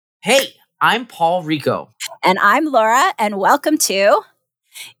Hey, I'm Paul Rico. And I'm Laura, and welcome to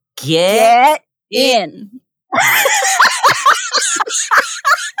Get In.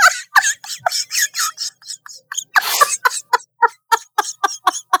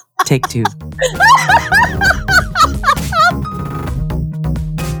 Take two.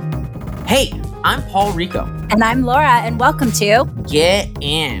 Hey, I'm Paul Rico. And I'm Laura, and welcome to Get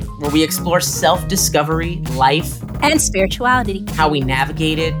In, where we explore self-discovery, life, and spirituality, how we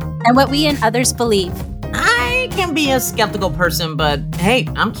navigate it, and what we and others believe. I can be a skeptical person, but hey,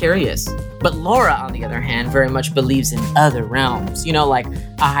 I'm curious. But Laura, on the other hand, very much believes in other realms. You know, like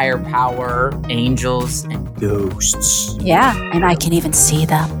a higher power, angels, and ghosts. Yeah, and I can even see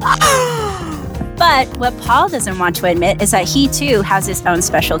them. But what Paul doesn't want to admit is that he too has his own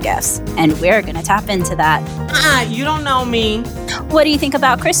special gifts, and we're going to tap into that. You don't know me. What do you think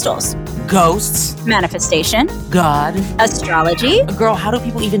about crystals? Ghosts, Manifestation, God, astrology. girl, how do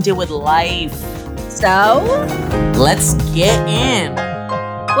people even deal with life? So, Let's get in.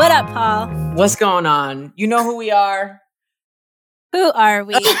 what up, Paul? What's going on? You know who we are? Who are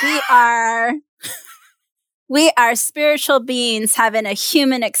we? We are spiritual beings having a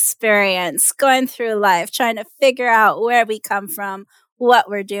human experience, going through life, trying to figure out where we come from, what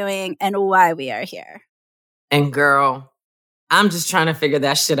we're doing, and why we are here. And girl, I'm just trying to figure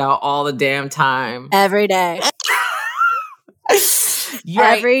that shit out all the damn time. Every day.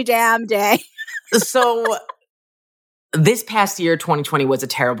 Every damn day. So this past year, 2020, was a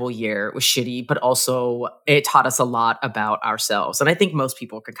terrible year. It was shitty, but also it taught us a lot about ourselves. And I think most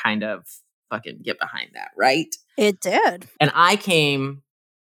people could kind of fucking get behind that, right? It did. And I came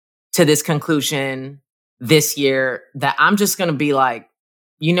to this conclusion this year that I'm just going to be like,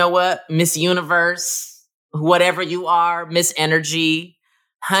 you know what, Miss Universe, whatever you are, Miss Energy,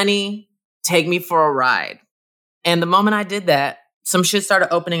 honey, take me for a ride. And the moment I did that, some shit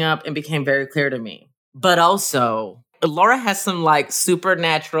started opening up and became very clear to me. But also, Laura has some like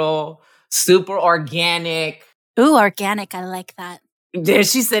supernatural, super organic. Ooh, organic. I like that.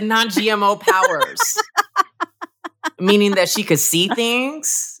 She said non-GMO powers, meaning that she could see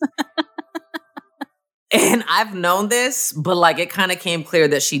things. And I've known this, but like it kind of came clear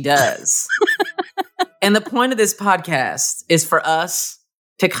that she does. And the point of this podcast is for us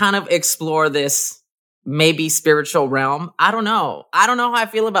to kind of explore this maybe spiritual realm. I don't know how I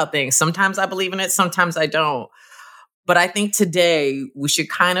feel about things. Sometimes I believe in it, sometimes I don't. But I think today we should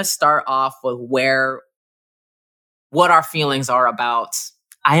kind of start off with what our feelings are about.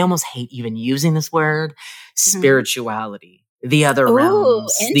 I almost hate even using this word, spirituality, the other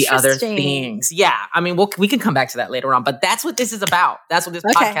realms, the other things. Yeah. I mean, we can come back to that later on, but that's what this is about. That's what this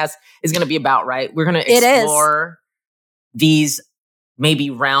podcast is going to be about, right? We're going to explore these maybe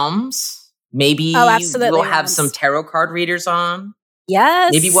realms. Maybe we'll have some tarot card readers on.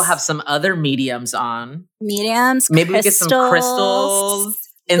 Yes. Maybe we'll have some other mediums on. Mediums, maybe we get some crystals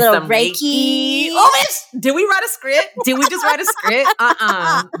and little some Reiki. Oh, did we write a script? Did we just write a script?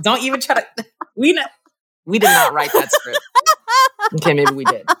 Don't even try to. We did not write that script. Okay, maybe we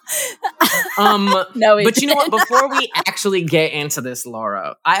did. No, we but didn't. You know what? Before we actually get into this,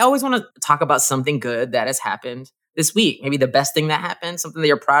 Laura, I always want to talk about something good that has happened this week. Maybe the best thing that happened, something that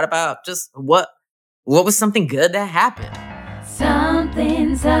you're proud about. Just what was something good that happened?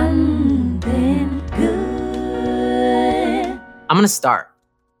 Something good. I'm going to start.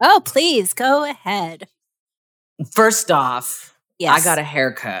 Oh, please go ahead. First off, yes. I got a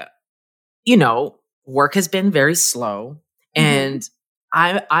haircut. You know, work has been very slow. And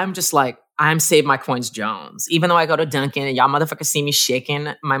I'm just like, I'm Save My Coins Jones. Even though I go to Dunkin' and y'all motherfuckers see me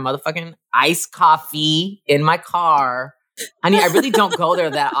shaking my motherfucking iced coffee in my car. Honey, I really don't go there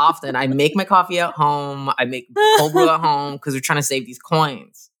that often. I make my coffee at home. I make cold brew at home because we're trying to save these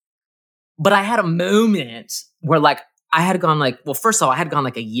coins. But I had a moment where like, I had gone like, well, first of all, I had gone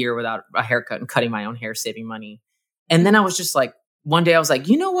like a year without a haircut and cutting my own hair, saving money. And then I was just like, one day I was like,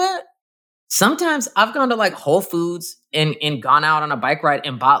 you know what? Sometimes I've gone to like Whole Foods and gone out on a bike ride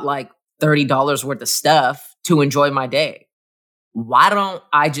and bought like $30 worth of stuff to enjoy my day. Why don't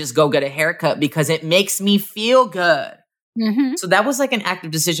I just go get a haircut? Because it makes me feel good. Mm-hmm. So that was like an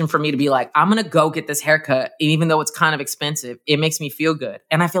active decision for me to be like, I'm going to go get this haircut. And even though it's kind of expensive, it makes me feel good.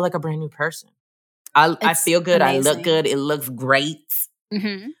 And I feel like a brand new person. I feel good. Amazing. I look good. It looks great.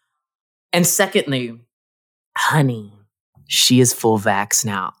 Mm-hmm. And secondly, honey, she is full vax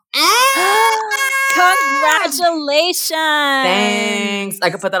now. Congratulations. Thanks. I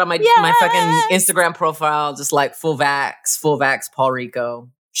could put that on my fucking Instagram profile, just like full vax, Paul Rico.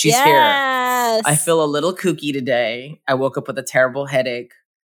 She's here. I feel a little kooky today. I woke up with a terrible headache.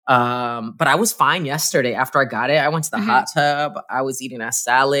 But I was fine yesterday. After I got it, I went to the hot tub. I was eating a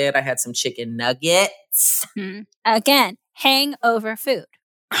salad. I had some chicken nuggets. Again, hangover food.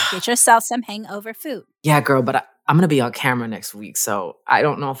 Get yourself some hangover food. Yeah, girl, but I'm going to be on camera next week, so I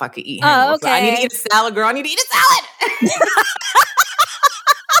don't know if I could eat hangover food. I need to eat a salad, girl. I need to eat a salad.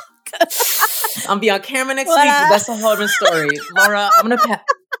 I'm going to be on camera next week. That's a whole other story. Laura, I'm going to...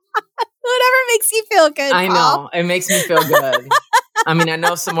 Whatever makes you feel good, I Paul. know. It makes me feel good. I mean, I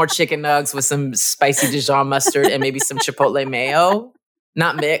know some more chicken nugs with some spicy Dijon mustard and maybe some chipotle mayo.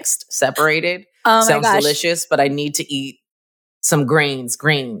 Not mixed, separated. Oh Sounds my gosh. delicious, but I need to eat some grains.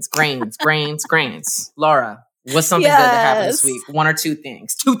 Laura, what's something good that happened this week? One or two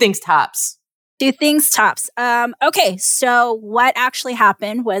things. Two things tops. Two things tops. Okay, so what actually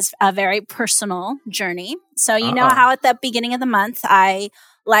happened was a very personal journey. So you know how at the beginning of the month, I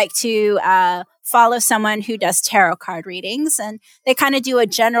like to follow someone who does tarot card readings, and they kind of do a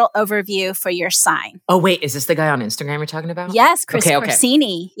general overview for your sign. Oh, wait, is this the guy on Instagram you're talking about? Yes, Chris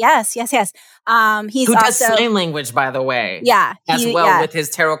Corsini. Yes. He's who does sign language, by the way. Yeah. As well with his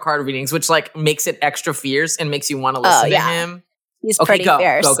tarot card readings, which like makes it extra fierce and makes you want to listen to him. He's pretty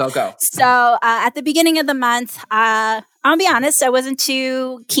fierce. Go. So at the beginning of the month, I'll be honest, I wasn't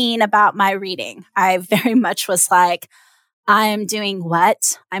too keen about my reading. I very much was like, I'm doing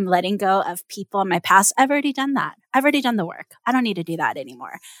what? I'm letting go of people in my past. I've already done that. I've already done the work. I don't need to do that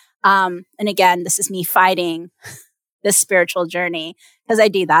anymore. And again, this is me fighting this spiritual journey because I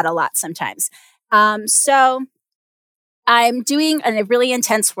do that a lot sometimes. So I'm doing a really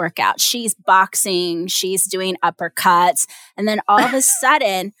intense workout. She's boxing. She's doing uppercuts. And then all of a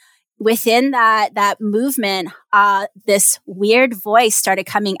sudden, within that movement, this weird voice started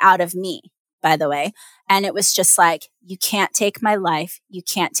coming out of me, by the way. And it was just like, you can't take my life. You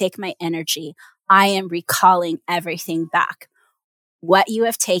can't take my energy. I am recalling everything back. What you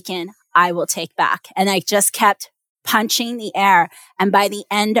have taken, I will take back. And I just kept punching the air. And by the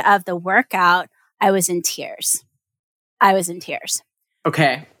end of the workout, I was in tears.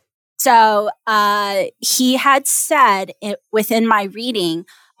 Okay. So he had said within my reading,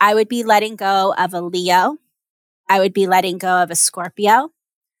 I would be letting go of a Leo. I would be letting go of a Scorpio.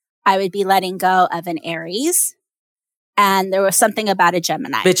 I would be letting go of an Aries. And there was something about a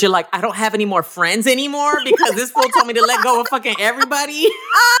Gemini. Bitch, you're like, I don't have any more friends anymore because this fool told me to let go of fucking everybody.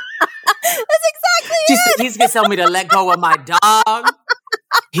 That's exactly it. He's going to tell me to let go of my dog.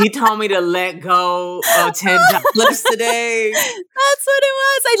 He told me to let go of $10 today. That's what it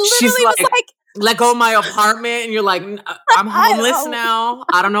was. I literally was like, let go of my apartment. And you're like, I'm homeless now.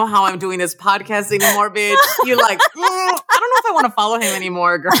 I don't know how I'm doing this podcast anymore, bitch. You're like, I don't know if I want to follow him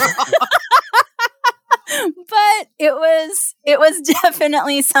anymore, girl. But it was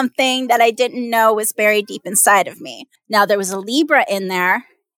definitely something that I didn't know was buried deep inside of me. Now, there was a Libra in there,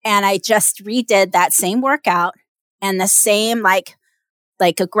 and I just redid that same workout, and the same like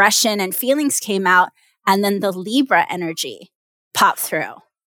aggression and feelings came out, and then the Libra energy popped through.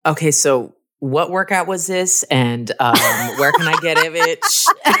 Okay, so what workout was this, and where can I get it, bitch?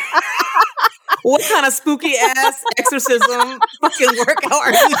 What kind of spooky ass exorcism fucking workout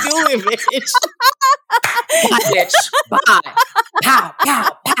are you doing, bitch? Bye, bitch. Bye. Pow,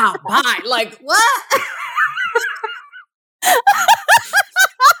 pow, pow, bye. Like, what?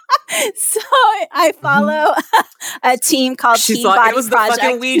 So I follow a team called Team Body Project. It was the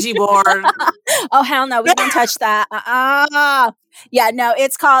fucking Ouija board. Oh, hell no. We didn't touch that. Yeah, no,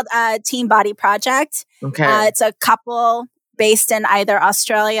 it's called Team Body Project. Okay. It's a couple based in either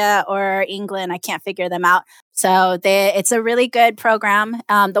Australia or England. I can't figure them out. So it's a really good program.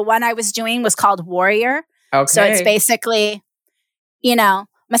 The one I was doing was called Warrior. Okay. So it's basically, my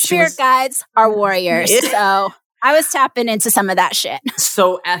spirit guides are warriors. Yeah. So I was tapping into some of that shit.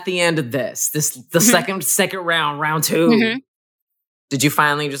 So at the end of the second round two, did you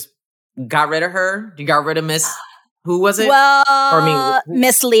finally just got rid of her? You got rid of Miss, who was it? Well,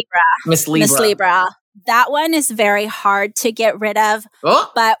 Miss Libra. Miss Libra. That one is very hard to get rid of. Oh.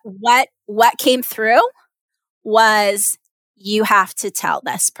 But what came through was you have to tell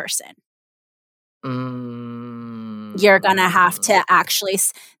this person. You're going to have to actually...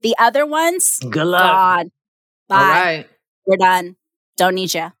 The other ones, good luck. God, bye. All right. We're done. Don't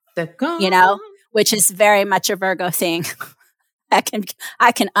need you. Which is very much a Virgo thing. I can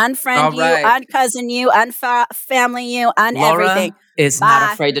unfriend you, uncousin you, unfamily you, Laura everything. Is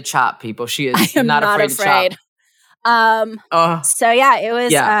not afraid to chop, people. She is not afraid to chop. So yeah, it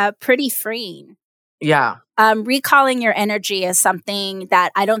was pretty freeing. Yeah. Recalling your energy is something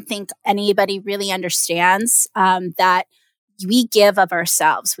that I don't think anybody really understands, that we give of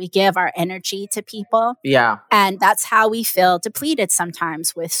ourselves. We give our energy to people. Yeah. And that's how we feel depleted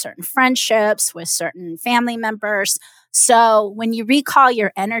sometimes with certain friendships, with certain family members. So when you recall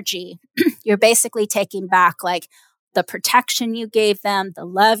your energy, you're basically taking back like the protection you gave them, the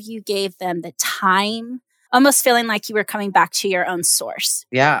love you gave them, the time, almost feeling like you were coming back to your own source.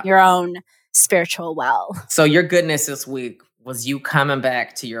 Yeah. Your own spiritual well. So your goodness this week was you coming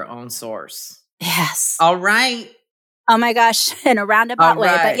back to your own source. Yes. All right. Oh my gosh, in a roundabout way.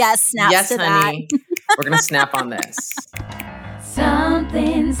 But yes, snaps yes, to honey. that. We're going to snap on this.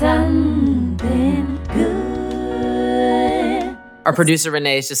 Something good. Our producer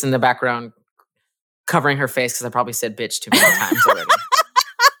Renee is just in the background covering her face because I probably said bitch too many times already.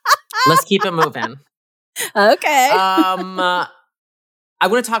 Let's keep it moving. Okay. I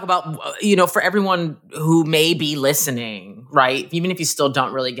want to talk about, for everyone who may be listening, right? Even if you still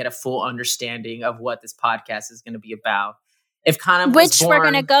don't really get a full understanding of what this podcast is going to be about. If kind of Which we're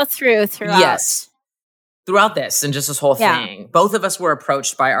going to go throughout. Yes. Throughout this and just this whole thing. Both of us were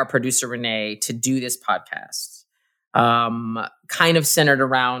approached by our producer, Renee, to do this podcast. Kind of centered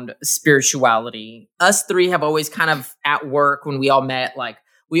around spirituality. Us three have always kind of at work when we all met, like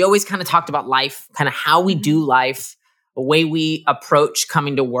we always kind of talked about life, kind of how we do life, the way we approach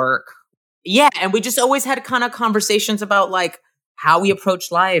coming to work. Yeah. And we just always had kind of conversations about like how we approach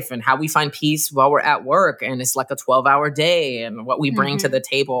life and how we find peace while we're at work. And it's like a 12-hour day and what we bring to the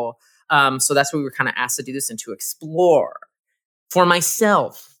table. So that's why we were kind of asked to do this and to explore for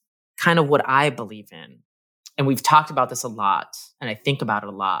myself, kind of what I believe in. And we've talked about this a lot and I think about it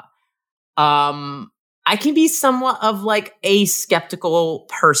a lot. I can be somewhat of like a skeptical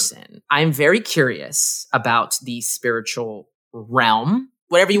person. I'm very curious about the spiritual realm,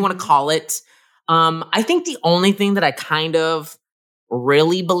 whatever you want to call it. I think the only thing that I kind of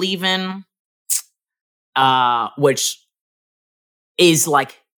really believe in, which is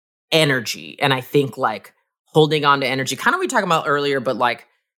like energy. And I think like holding on to energy, kind of we were talking about earlier, but like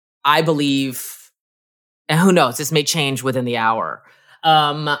I believe, and who knows, this may change within the hour.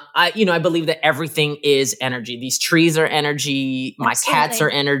 I believe that everything is energy. These trees are energy. My cats are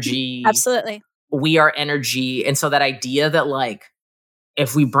energy. Absolutely. We are energy. And so that idea that like,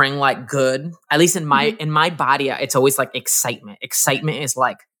 if we bring like good, at least in my body, it's always like excitement. Excitement is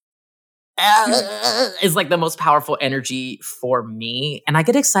like, is like the most powerful energy for me. And I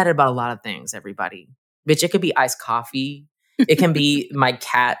get excited about a lot of things, everybody. Bitch, it could be iced coffee. It can be my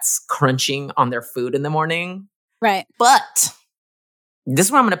cats crunching on their food in the morning. Right. But this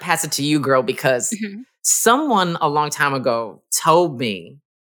is where I'm going to pass it to you, girl, because someone a long time ago told me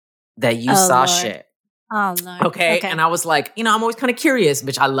that you saw shit. Oh, Lord. Okay. And I was like, I'm always kind of curious,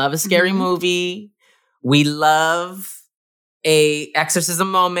 bitch. I love a scary movie. We love a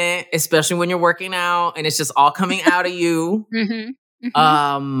exorcism moment, especially when you're working out and it's just all coming out of you.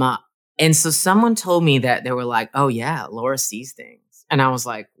 And so someone told me that they were like, oh yeah, Laura sees things. And I was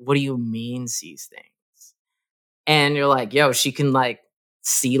like, what do you mean sees things? And you're like, yo, she can like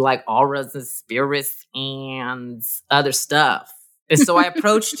see like auras and spirits and other stuff. And so I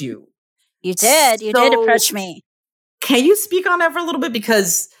approached you. You did. You did approach me. Can you speak on that for a little bit?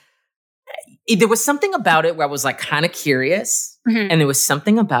 Because there was something about it where I was like kind of curious. And there was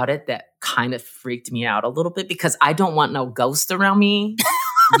something about it that kind of freaked me out a little bit because I don't want no ghost around me.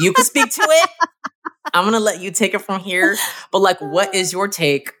 You can speak to it. I'm going to let you take it from here. But like, what is your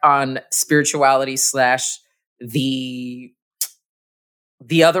take on spirituality /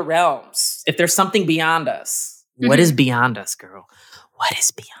 the other realms? If there's something beyond us, what is beyond us, girl? What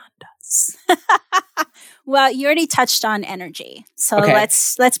is beyond us? Well, you already touched on energy. So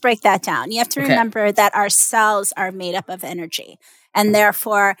let's break that down. You have to remember that our cells are made up of energy. And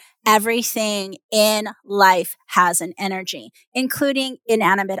therefore, everything in life has an energy, including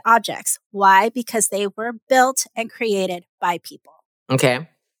inanimate objects. Why? Because they were built and created by people. Okay.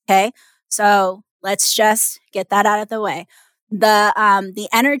 So let's just get that out of the way. The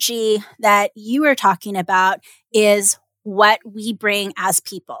energy that you were talking about is what we bring as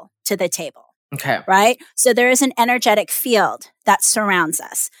people to the table. Okay. Right? So there is an energetic field that surrounds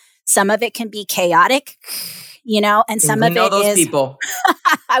us. Some of it can be chaotic, and some of it those is people.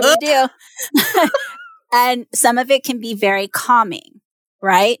 we do. And some of it can be very calming,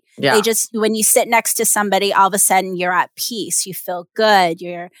 right? Yeah. They just, when you sit next to somebody, all of a sudden you're at peace. You feel good.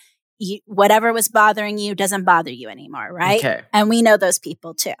 Whatever was bothering you doesn't bother you anymore, right? Okay. And we know those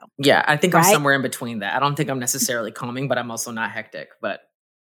people too. Yeah, I think I'm somewhere in between that. I don't think I'm necessarily calming, but I'm also not hectic. But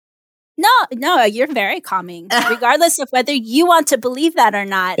no, you're very calming, regardless of whether you want to believe that or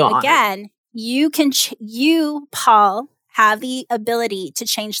not. Again, you can, Paul, have the ability to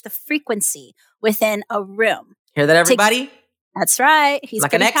change the frequency within a room. Hear that, everybody? That's right. He's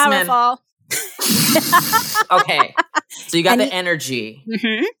Like an pretty X-Men. powerful. Okay. So you got And the energy.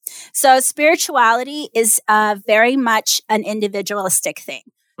 Mm-hmm. So spirituality is very much an individualistic thing.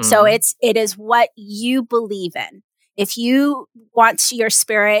 So Mhm. it is what you believe in. If you want your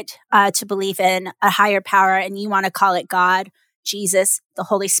spirit to believe in a higher power and you want to call it God, Jesus, the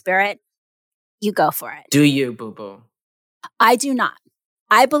Holy Spirit, you go for it. Do you, boo-boo? I do not.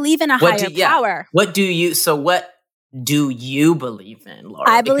 I believe in a higher power. What do you believe in, Laura?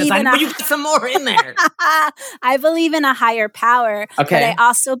 I Because believe I in know a- you got some more in there. I believe in a higher power, Okay. but I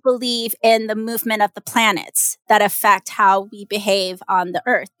also believe in the movement of the planets that affect how we behave on the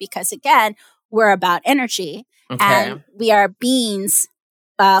earth. Because again, we're about energy Okay. and we are beings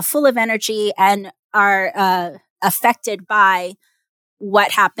full of energy and are affected by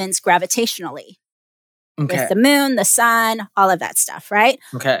what happens gravitationally Okay. with the moon, the sun, all of that stuff, right?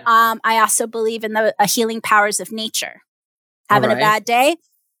 Okay. I also believe in the healing powers of nature. Having All right. a bad day,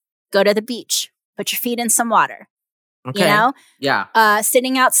 go to the beach, put your feet in some water, Okay. you know, Yeah.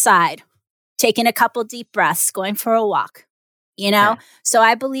 sitting outside, taking a couple deep breaths, going for a walk, you know? Okay. So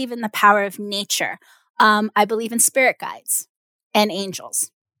I believe in the power of nature. I believe in spirit guides and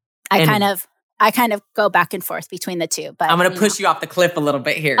angels. I kind of go back and forth between the two, but I'm going to push you off the cliff a little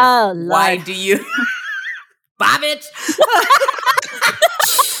bit here. Oh, Why Lord. do you... Bye, bitch.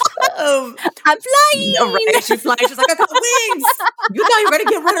 I'm flying. No, right? She's flying. She's like, I got wings. You thought you were going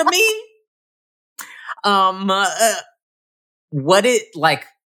to get rid of me?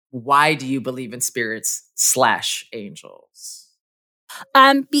 Why do you believe in spirits / angels?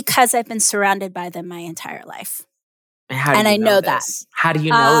 Because I've been surrounded by them my entire life. And how do And you I know this? How do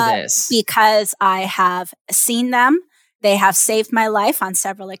you know this? Because I have seen them. They have saved my life on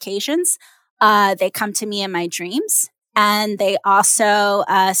several occasions. They come to me in my dreams, and they also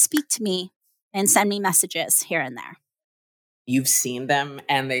speak to me and send me messages here and there. You've seen them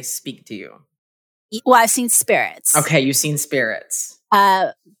and they speak to you. Well, I've seen spirits. Okay, you've seen spirits.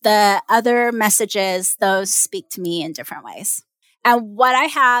 The other messages, those speak to me in different ways. And what I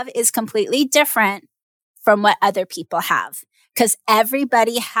have is completely different from what other people have, because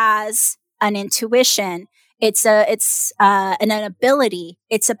everybody has an intuition. It's an ability.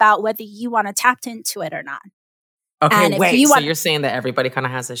 It's about whether you want to tap into it or not. Okay, And if wait. you So want- you're saying that everybody kind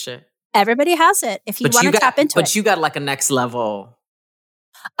of has this shit? Everybody has it. If you want to tap into it. But you got like a next level.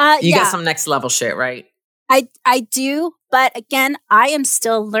 You got some next level shit, right? I do. But again, I am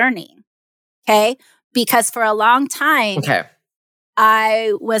still learning. Okay. Because for a long time, Okay.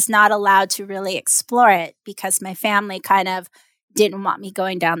 I was not allowed to really explore it because my family kind of didn't want me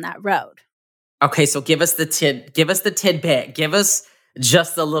going down that road. Okay, so give us the tidbit. Give us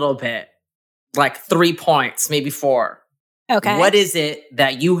just a little bit. Like 3 points, maybe 4. Okay. What is it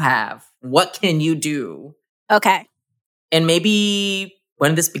that you have? What can you do? Okay. And maybe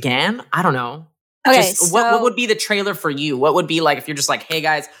when this began? I don't know. Okay. What would be the trailer for you? What would be like if you're just like, hey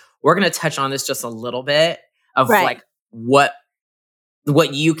guys, we're going to touch on this just a little bit of Right. like what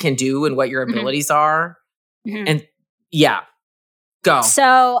you can do and what your abilities are. Mhm. And yeah, go.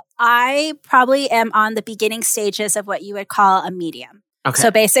 So I probably am on the beginning stages of what you would call a medium. Okay.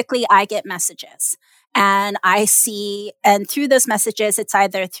 So basically I get messages and I see, and through those messages, it's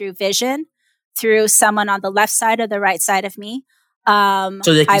either through vision, through someone on the left side or the right side of me. So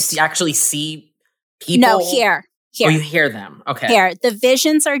that you actually see people? No, here. Or you hear them. Okay. Here. The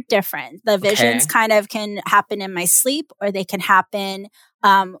visions are different. The visions Okay. kind of can happen in my sleep, or they can happen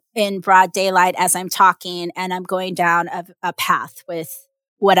in broad daylight as I'm talking and I'm going down a path with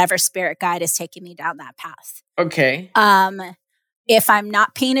whatever spirit guide is taking me down that path. Okay. If I'm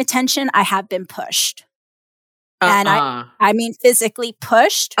not paying attention, I have been pushed. And I mean physically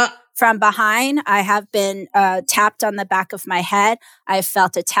pushed from behind. I have been tapped on the back of my head. I've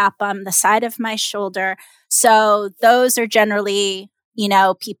felt a tap on the side of my shoulder. So those are generally,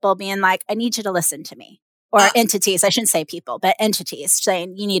 people being like, I need you to listen to me. Or entities. I shouldn't say people, but entities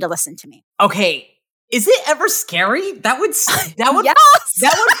saying, you need to listen to me. Okay. Is it ever scary? That would Yes.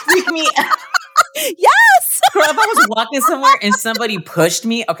 that would freak me out. Yes. Girl, if I was walking somewhere and somebody pushed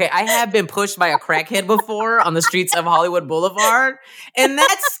me, okay, I have been pushed by a crackhead before on the streets of Hollywood Boulevard, and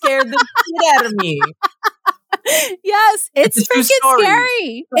that scared the shit out of me. Yes. It's a true freaking story.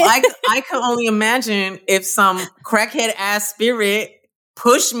 scary. So I can only imagine if some crackhead ass spirit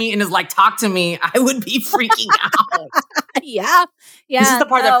pushed me and is like, talk to me, I would be freaking out. Yeah. This is the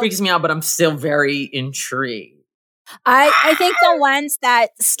part that freaks me out, but I'm still very intrigued. I think the ones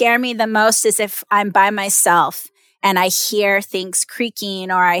that scare me the most is if I'm by myself and I hear things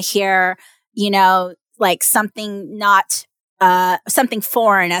creaking or I hear, like something not, something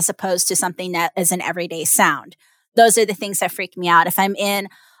foreign as opposed to something that is an everyday sound. those are the things that freak me out. If I'm in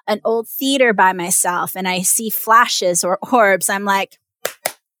an old theater by myself and I see flashes or orbs, I'm like,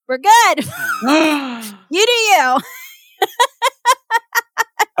 we're good. You do you.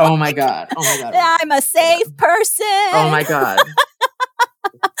 Oh my God. Oh my God. I'm a safe person. Oh my God.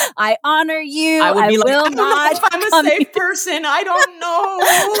 I honor you. I would be will like, not. if I'm a safe person. I don't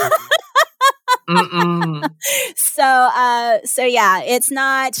know. So yeah, it's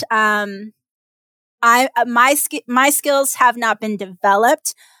not. My skills have not been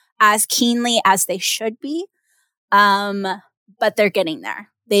developed as keenly as they should be, but they're getting there.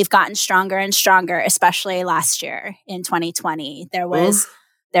 They've gotten stronger and stronger, especially last year in 2020. There was,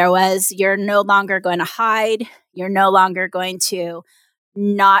 you're no longer going to hide. You're no longer going to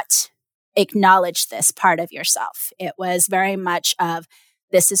not acknowledge this part of yourself. It was very much of,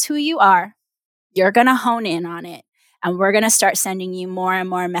 this is who you are. You're going to hone in on it. And we're going to start sending you more and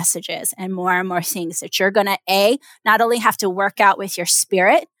more messages and more things that you're going to, not only have to work out with your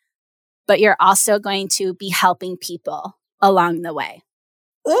spirit, but you're also going to be helping people along the way.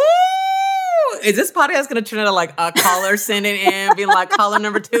 Ooh! Is this podcast going to turn into like a caller sending in, being like, caller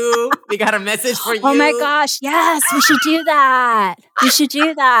number 2, we got a message for you? Oh my gosh. Yes, we should do that. We should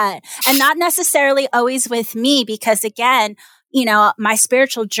do that. And not necessarily always with me, because again, my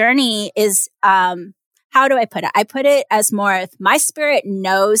spiritual journey is, how do I put it? I put it as more of my spirit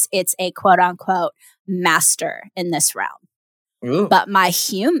knows it's a quote unquote master in this realm. Ooh. But my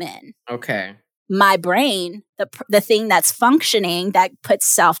human, my brain, the thing that's functioning that puts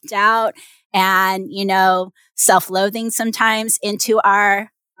self-doubt and, self-loathing sometimes into our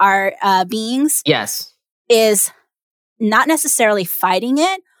beings. Yes. Is not necessarily fighting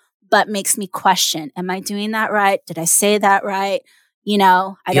it, but makes me question, am I doing that right? Did I say that right? I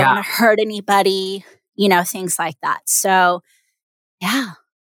don't want to hurt anybody, things like that. So, yeah.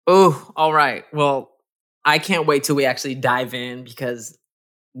 Oh, all right. Well, I can't wait till we actually dive in because,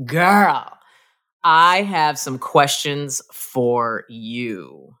 girl, I have some questions for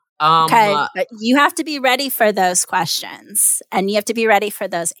you. Okay, but you have to be ready for those questions and you have to be ready for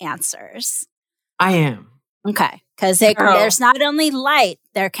those answers. I am. Okay, because there's not only light,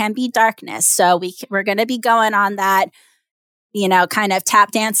 there can be darkness. So we're going to be going on that, kind of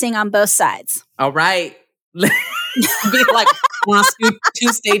tap dancing on both sides. All right. Be like, we're on two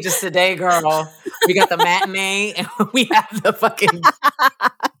stages today, girl. We got the matinee and we have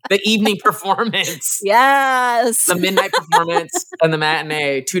the evening performance. Yes. The midnight performance and the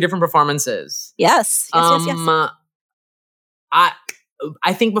matinee. 2 different performances. Yes. Yes.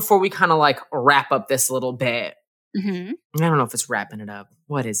 I think before we kind of like wrap up this little bit, mm-hmm. I don't know if it's wrapping it up.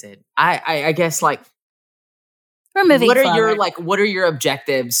 What is it? I guess like we're moving forward. What are your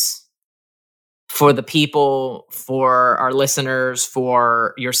objectives for the people, for our listeners,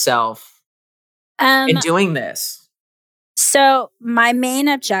 for yourself in doing this? So my main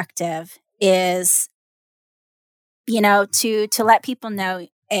objective is, to let people know,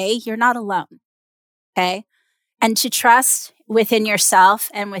 you're not alone. Okay. And to trust within yourself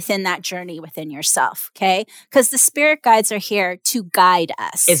and within that journey within yourself. Okay. Because the spirit guides are here to guide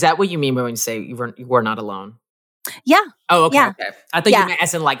us. Is that what you mean when you say you were not alone? Yeah. Oh, okay. Yeah. Okay. I thought you meant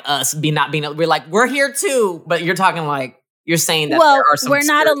as in like us not being, we're like, we're here too, but you're talking like, you're saying that there are some we're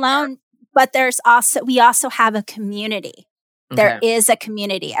not alone, but we also have a community. Okay. There is a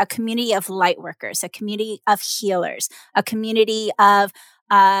community of light workers, a community of healers, a community of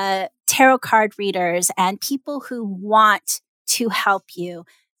tarot card readers and people who want to help you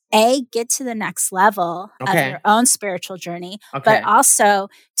get to the next level of your own spiritual journey, but also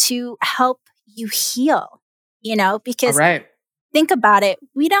to help you heal, because think about it.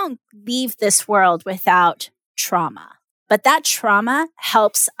 We don't leave this world without trauma, but that trauma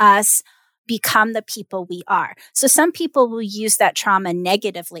helps us become the people we are. So some people will use that trauma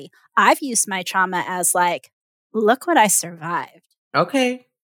negatively. I've used my trauma as like, look what I survived. Okay.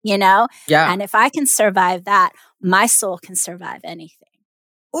 Yeah. And if I can survive that, my soul can survive anything.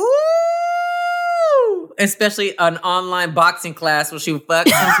 Ooh! Especially an online boxing class where she fucked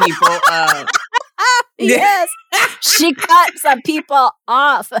some people up. Yes. She cut some people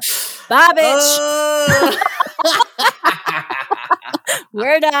off. Bye, bitch.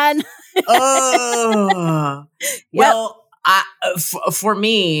 We're done. Well, for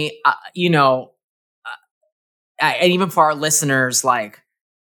me, and even for our listeners, like,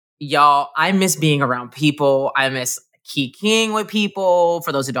 y'all, I miss being around people. I miss kikiing with people.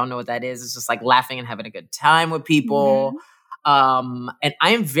 For those who don't know what that is, it's just like laughing and having a good time with people. Mm-hmm. And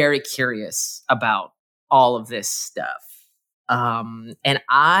I am very curious about all of this stuff. And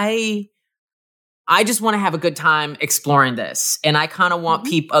I I just want to have a good time exploring this. And I kind of want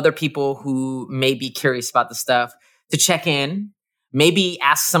other people who may be curious about the stuff to check in, maybe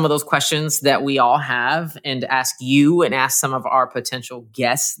ask some of those questions that we all have, and ask you and ask some of our potential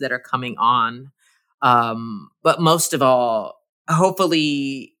guests that are coming on. But most of all,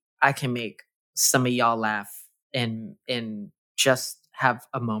 hopefully I can make some of y'all laugh and just have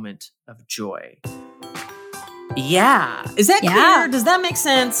a moment of joy. Yeah. Is that clear? Does that make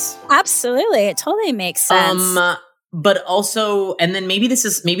sense? Absolutely. It totally makes sense. But also, and then maybe this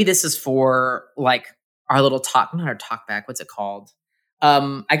is for like our little talk, not our talk back. What's it called?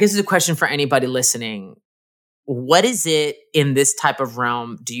 I guess it's a question for anybody listening. What is it in this type of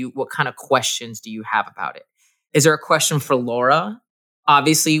realm? What kind of questions do you have about it? Is there a question for Laura?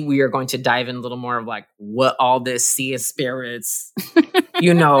 Obviously, we are going to dive in a little more of like what all this sea of spirits,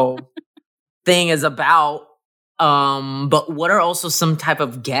 thing is about. But what are also some type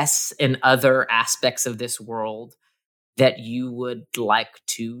of guests and other aspects of this world that you would like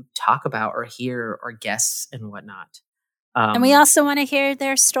to talk about or hear, or guests and whatnot? And we also want to hear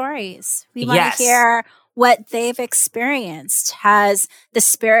their stories. We want to hear what they've experienced. Has the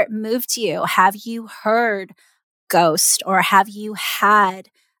spirit moved you? Have you heard ghost, or have you had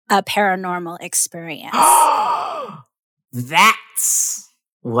a paranormal experience? That's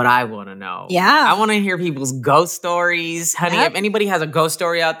what I want to know. Yeah. I want to hear people's ghost stories. Honey, if anybody has a ghost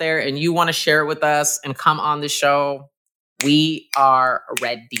story out there and you want to share it with us and come on the show, we are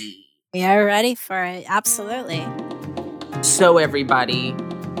ready. We are ready for it. Absolutely. So everybody,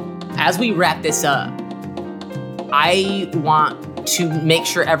 as we wrap this up, I want to make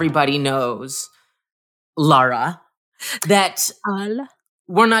sure everybody knows, Laura, that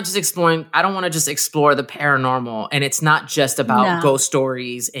we're not just exploring. I don't want to just explore the paranormal, and it's not just about ghost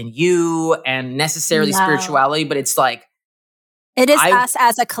stories and you and necessarily spirituality, but it's like it is us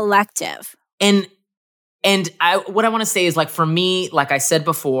as a collective. And what I want to say is, like, for me, like I said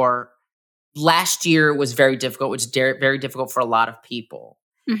before, last year was very difficult, which is very difficult for a lot of people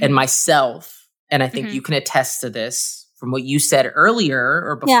and myself. And I think you can attest to this from what you said earlier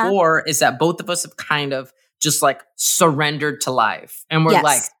or before, is that both of us have kind of just like surrendered to life. And we're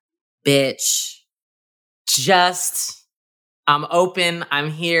like, bitch, I'm open.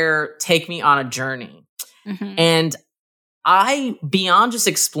 I'm here. Take me on a journey. And beyond just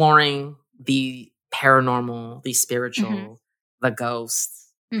exploring the paranormal, the spiritual, the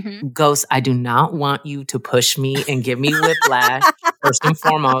ghosts, ghosts, I do not want you to push me and give me whiplash, first and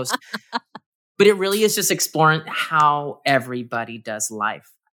foremost. But it really is just exploring how everybody does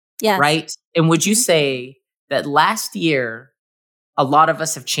life. Yes. Right? And would you say that last year, a lot of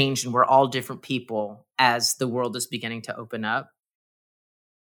us have changed and we're all different people as the world is beginning to open up?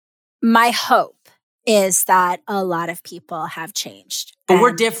 My hope is that a lot of people have changed. But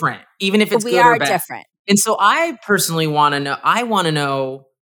we're different, even if it's good or bad. We are different. And so I personally want to know,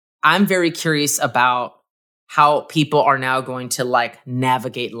 I'm very curious about how people are now going to like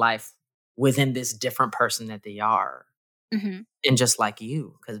navigate life within this different person that they are. And just like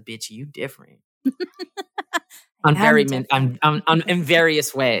you, because bitch, you different. In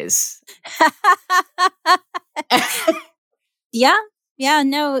various ways.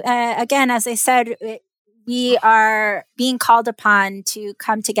 Again, as I said, we are being called upon to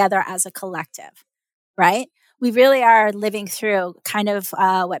come together as a collective, right? We really are living through kind of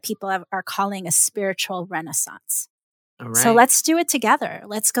what people are calling a spiritual renaissance. Right. So let's do it together.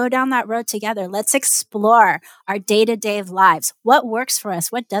 Let's go down that road together. Let's explore our day-to-day lives. What works for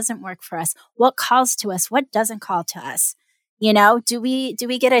us? What doesn't work for us? What calls to us? What doesn't call to us? Do we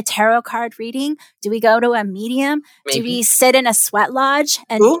get a tarot card reading? Do we go to a medium? Maybe. Do we sit in a sweat lodge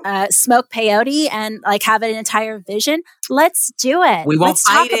and smoke peyote and like have an entire vision? Let's do it. Let's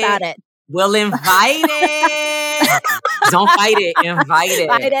talk about it. We'll invite it. Don't fight it. Invite it.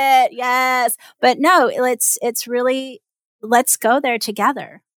 Fight it. Yes. But no, it's really, let's go there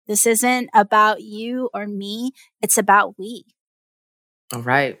together. This isn't about you or me. It's about we. All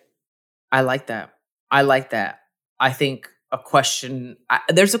right. I like that. I think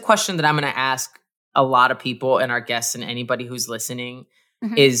there's a question that I'm going to ask a lot of people and our guests and anybody who's listening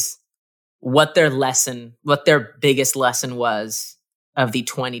is what their biggest lesson was of the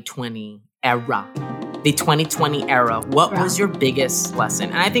 2020 era. The 2020 era. What was your biggest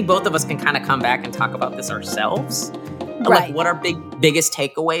lesson? And I think both of us can kind of come back and talk about this ourselves. Right. Like what our biggest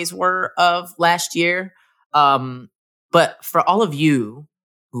takeaways were of last year. But for all of you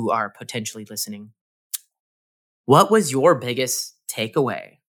who are potentially listening, what was your biggest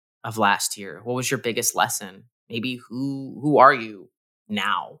takeaway of last year? What was your biggest lesson? Maybe who are you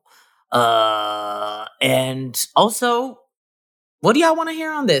now? And also, what do y'all want to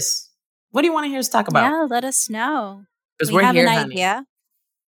hear on this? What do you want to hear us talk about? Yeah, let us know. Because We we're have here, an honey. idea.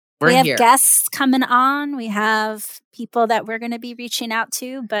 We're We have here. guests coming on. We have people that we're going to be reaching out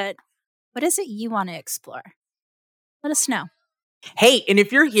to. But what is it you want to explore? Let us know. Hey, and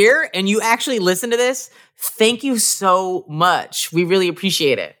if you're here and you actually listen to this, thank you so much. We really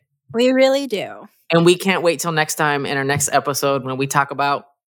appreciate it. We really do. And we can't wait till next time in our next episode when we talk about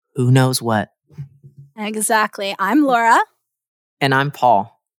who knows what. Exactly. I'm Laura. And I'm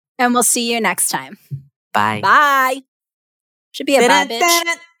Paul. And we'll see you next time. Bye. Bye. Should be a bye,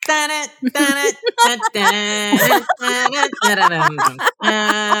 bitch.